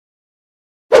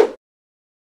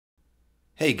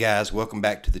Hey guys, welcome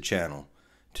back to the channel.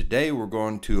 Today we're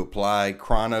going to apply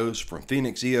Kronos from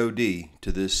Phoenix EOD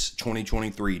to this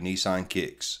 2023 Nissan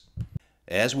Kicks.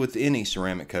 As with any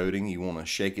ceramic coating, you want to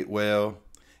shake it well.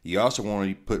 You also want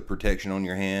to put protection on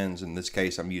your hands. In this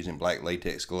case, I'm using black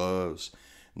latex gloves.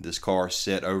 This car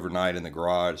set overnight in the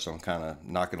garage, so I'm kind of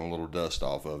knocking a little dust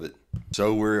off of it.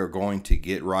 So we're going to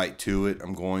get right to it.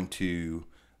 I'm going to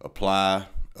apply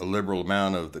a liberal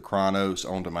amount of the Kronos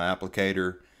onto my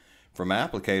applicator. For my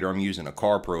applicator, I'm using a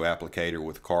CarPro applicator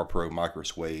with CarPro micro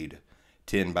suede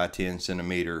 10 by 10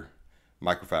 centimeter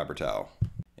microfiber towel.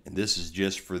 And this is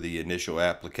just for the initial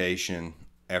application.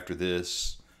 After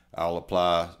this, I'll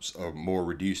apply a more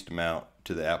reduced amount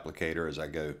to the applicator as I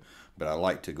go. But I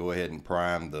like to go ahead and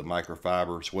prime the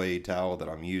microfiber suede towel that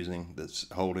I'm using that's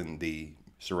holding the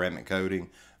ceramic coating.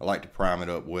 I like to prime it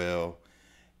up well,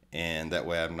 and that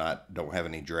way don't have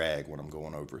any drag when I'm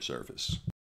going over a surface.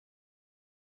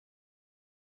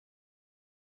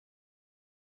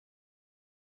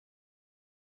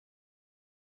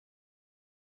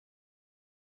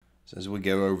 So as we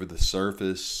go over the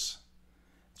surface,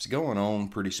 it's going on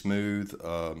pretty smooth.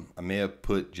 I may have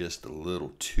put just a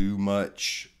little too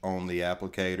much on the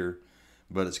applicator,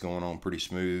 but it's going on pretty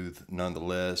smooth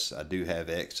nonetheless. I do have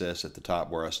excess at the top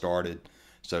where I started,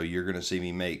 so you're going to see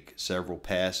me make several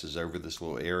passes over this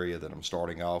little area that I'm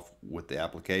starting off with the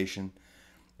application,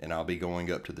 and I'll be going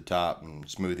up to the top and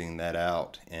smoothing that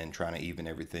out and trying to even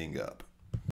everything up.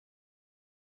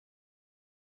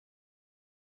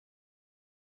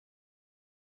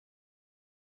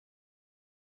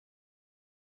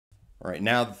 All right,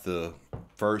 now that the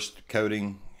first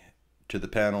coating to the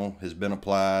panel has been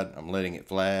applied, I'm letting it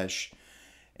flash,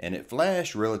 and it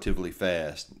flashed relatively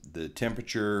fast. The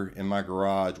temperature in my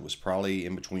garage was probably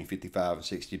in between 55 and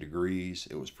 60 degrees.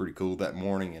 It was pretty cool that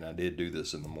morning, and I did do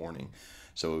this in the morning.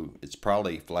 So it's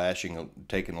probably flashing,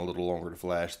 taking a little longer to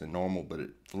flash than normal, but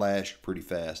it flashed pretty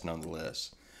fast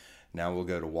nonetheless. Now we'll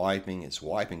go to wiping. It's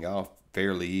wiping off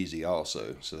fairly easy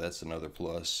also, so that's another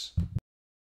plus.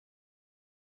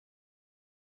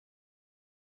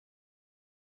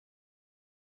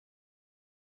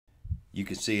 You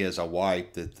can see as I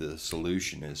wipe that the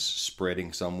solution is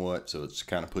spreading somewhat, so it's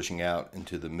kind of pushing out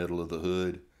into the middle of the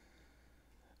hood.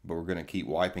 But we're going to keep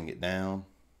wiping it down.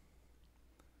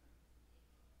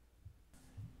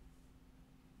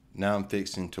 Now I'm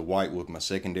fixing to wipe with my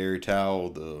secondary towel.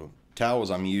 The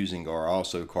towels I'm using are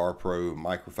also CarPro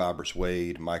microfiber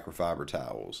suede microfiber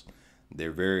towels.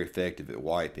 They're very effective at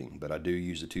wiping, but I do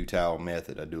use a two towel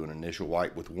method. I do an initial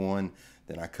wipe with one,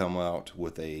 then I come out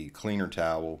with a cleaner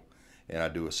towel, and I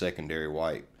do a secondary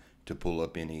wipe to pull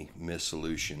up any missed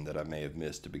solution that I may have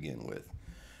missed to begin with.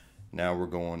 Now we're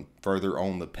going further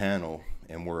on the panel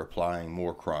and we're applying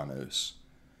more Kronos.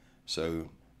 So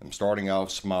I'm starting off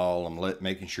small. I'm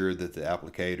making sure that the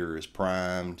applicator is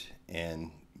primed,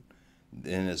 and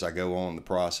then as I go on the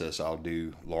process, I'll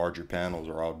do larger panels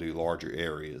or I'll do larger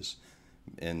areas.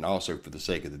 And also for the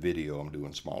sake of the video, I'm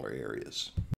doing smaller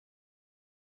areas.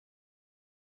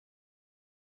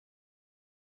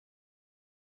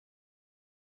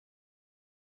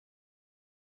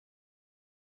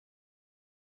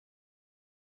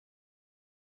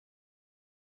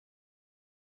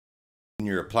 When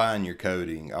you're applying your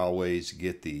coating, always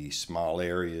get the small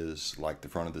areas like the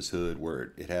front of this hood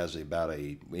where it has about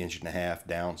an 1.5 inch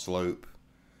down slope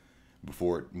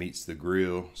before it meets the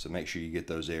grill. So make sure you get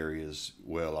those areas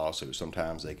well also.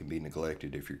 Sometimes they can be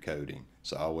neglected if you're coating.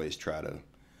 So I always try to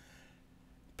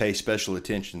pay special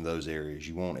attention to those areas.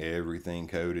 You want everything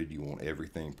coated, you want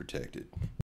everything protected.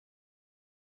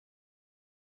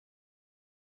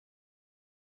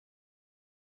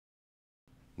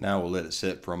 Now we'll let it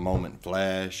set for a moment and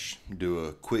flash, do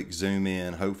a quick zoom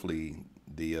in. Hopefully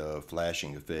the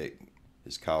flashing effect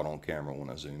is caught on camera when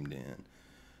I zoomed in.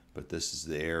 But this is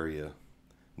the area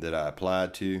that I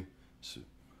applied to. So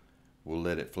we'll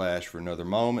let it flash for another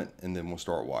moment and then we'll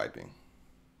start wiping.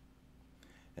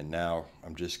 And now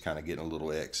I'm just kind of getting a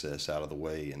little excess out of the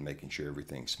way and making sure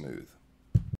everything's smooth.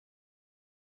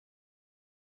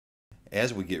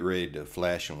 As we get ready to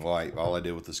flash and wipe, all I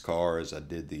did with this car is I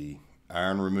did the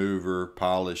iron remover,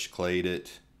 polish, clayed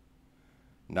it,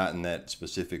 not in that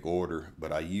specific order,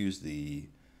 but I used the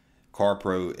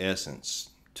CarPro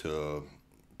Essence to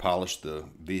polish the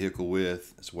vehicle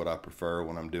with. It's what I prefer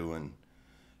when I'm doing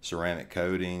ceramic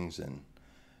coatings, and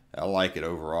I like it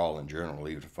overall in general.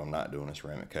 Even if I'm not doing a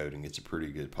ceramic coating, it's a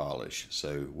pretty good polish.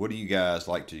 So what do you guys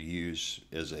like to use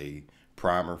as a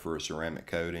primer for a ceramic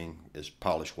coating as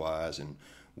polish wise, and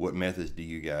what methods do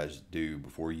you guys do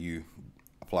before you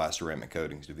apply ceramic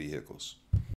coatings to vehicles?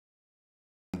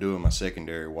 I'm doing my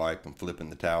secondary wipe and flipping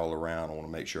the towel around. I want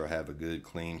to make sure I have a good,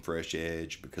 clean, fresh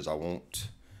edge because I want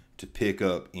to pick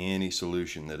up any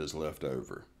solution that is left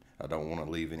over. I don't want to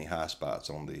leave any high spots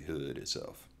on the hood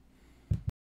itself.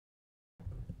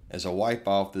 As I wipe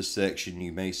off this section,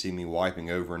 you may see me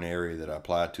wiping over an area that I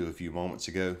applied to a few moments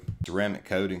ago. Ceramic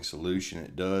coating solution,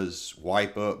 it does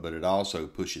wipe up, but it also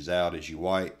pushes out as you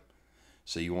wipe.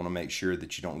 So you want to make sure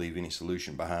that you don't leave any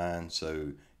solution behind.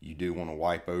 So you do want to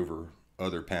wipe over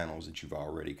other panels that you've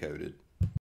already coated.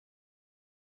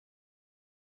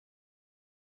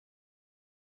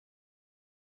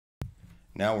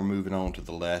 Now we're moving on to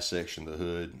the last section of the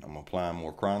hood. I'm applying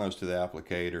more Kronos to the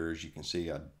applicator. As you can see,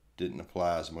 I didn't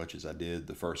apply as much as I did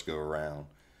the first go around.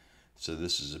 So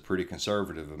this is a pretty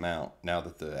conservative amount now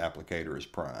that the applicator is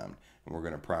primed. And we're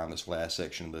going to prime this last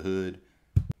section of the hood.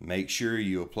 Make sure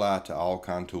you apply to all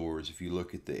contours. If you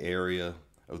look at the area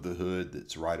of the hood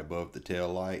that's right above the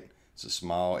tail light, it's a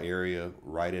small area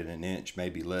right at an inch,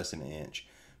 maybe less than an inch.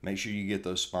 Make sure you get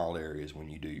those small areas when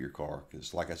you do your car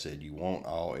because, like I said, you want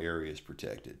all areas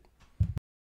protected.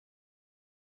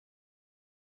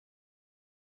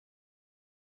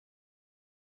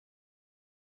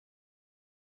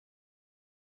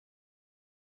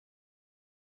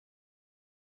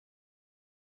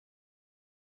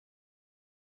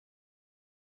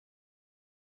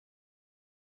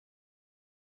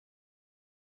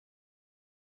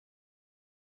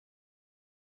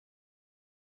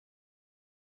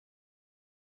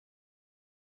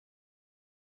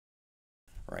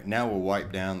 All right, now we'll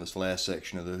wipe down this last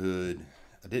section of the hood.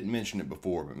 I didn't mention it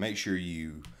before, but make sure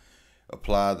you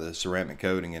apply the ceramic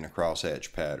coating in a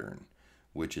crosshatch pattern,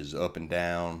 which is up and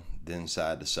down, then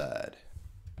side to side.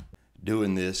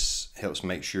 Doing this helps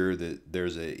make sure that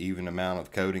there's an even amount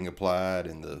of coating applied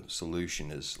and the solution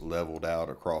is leveled out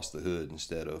across the hood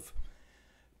instead of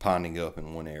ponding up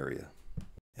in one area.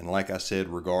 And like I said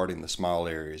regarding the small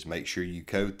areas, make sure you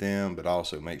coat them, but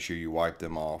also make sure you wipe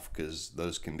them off because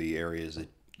those can be areas that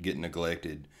get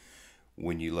neglected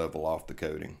when you level off the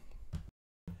coating.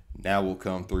 Now we'll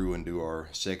come through and do our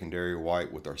secondary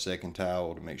wipe with our second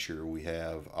towel to make sure we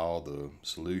have all the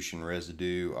solution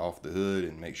residue off the hood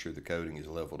and make sure the coating is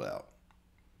leveled out.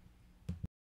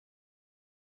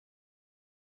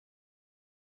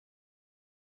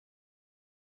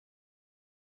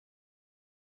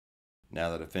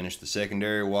 Now that I've finished the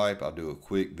secondary wipe, I'll do a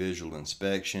quick visual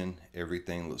inspection.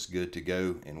 Everything looks good to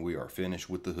go and we are finished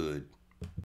with the hood.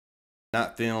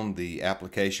 Not filmed the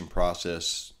application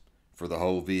process for the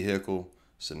whole vehicle,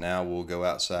 so now we'll go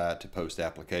outside to post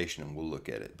application and we'll look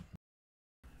at it.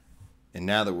 And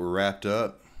now that we're wrapped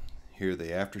up, here are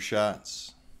the after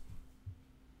shots.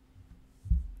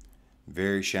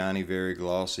 Very shiny, very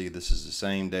glossy. This is the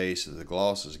same day, so the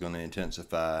gloss is going to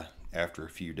intensify after a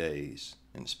few days,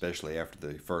 and especially after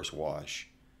the first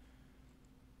wash.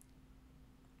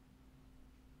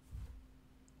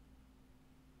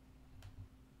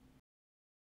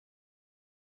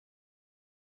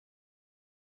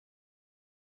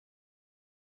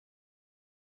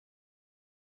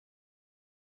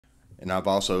 And I've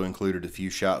also included a few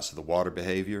shots of the water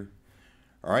behavior.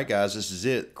 Alright guys, this is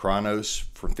it. Kronos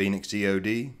from Phoenix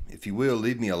EOD. If you will,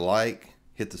 leave me a like,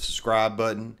 hit the subscribe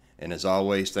button, and as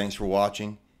always, thanks for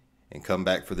watching, and come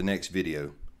back for the next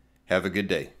video. Have a good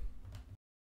day.